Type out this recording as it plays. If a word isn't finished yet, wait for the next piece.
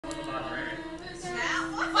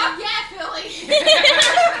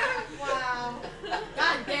Wow.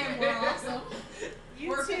 God damn, we're awesome.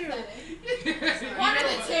 We're too. pathetic. One of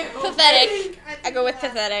the two. Pathetic. I go with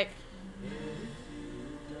pathetic.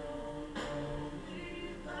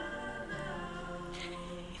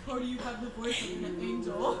 Cody, you have the voice of an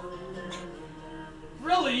angel.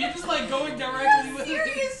 Really? You're just like going directly with it.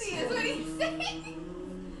 Seriously, is what he's saying.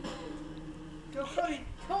 Go Cody.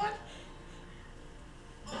 Come on.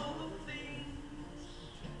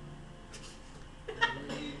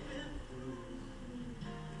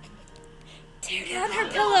 Tear down her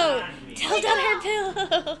pillow. Tear down her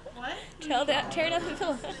pillow. What? Tear down the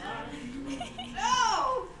pillow.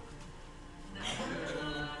 No!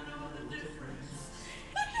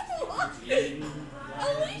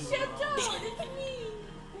 Alicia, don't! It's me!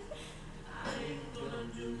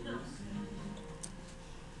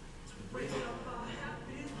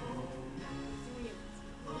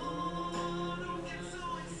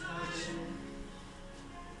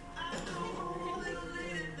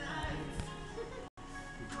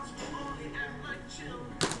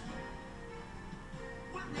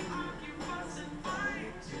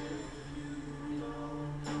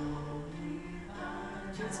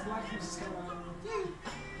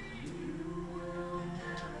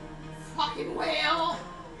 Fucking whale!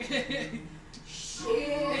 Shit!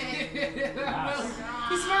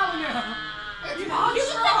 He's smiling now. It's not He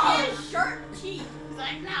strong! looks like he has sharp teeth. He's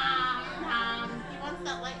like, nah. He wants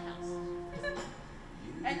that lighthouse.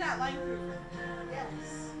 And that line proof. Yes.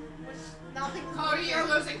 Which nothing. Cody, you're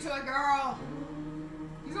losing to a girl!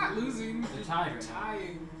 He's not losing. They're tied right now.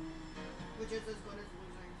 Tying. Which is as good as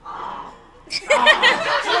losing. Oh,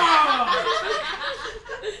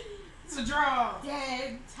 it's a draw.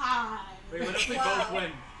 Dead time. Wait, what if we both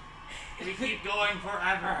win? We keep going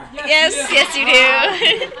forever. Yes, you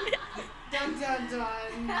do. Dun dun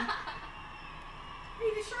dun.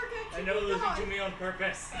 Read the shortcut. I know losing to me on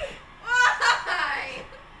purpose. Why?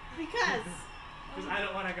 Because. Because I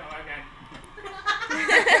don't want to go again. Make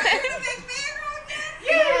me go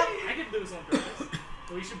again? I could lose on purpose.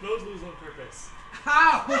 But we should both lose on purpose.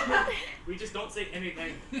 How? We just don't say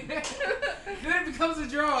anything. Then it becomes a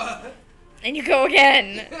draw. And you go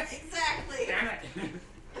again. Exactly. Damn it.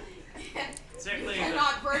 Certainly.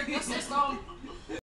 Cannot break the system.